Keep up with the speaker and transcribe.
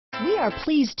We are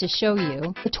pleased to show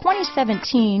you the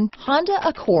 2017 Honda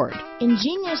Accord.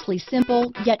 Ingeniously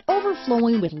simple, yet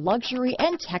overflowing with luxury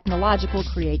and technological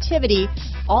creativity,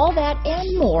 all that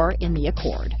and more in the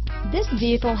Accord. This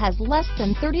vehicle has less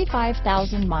than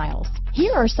 35,000 miles.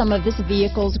 Here are some of this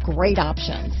vehicle's great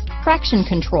options: traction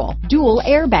control, dual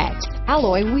airbags,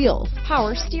 alloy wheels,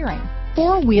 power steering,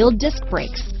 four-wheel disc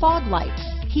brakes, fog lights,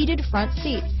 heated front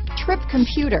seats, trip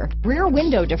computer, rear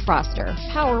window defroster,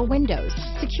 power windows,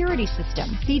 security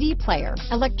system, CD player,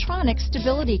 electronic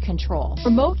stability control,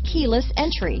 remote keyless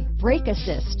entry, brake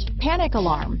assist, panic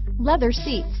alarm, leather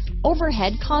seats,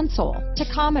 overhead console,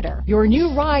 tachometer. Your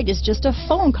new ride is just a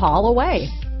phone call away.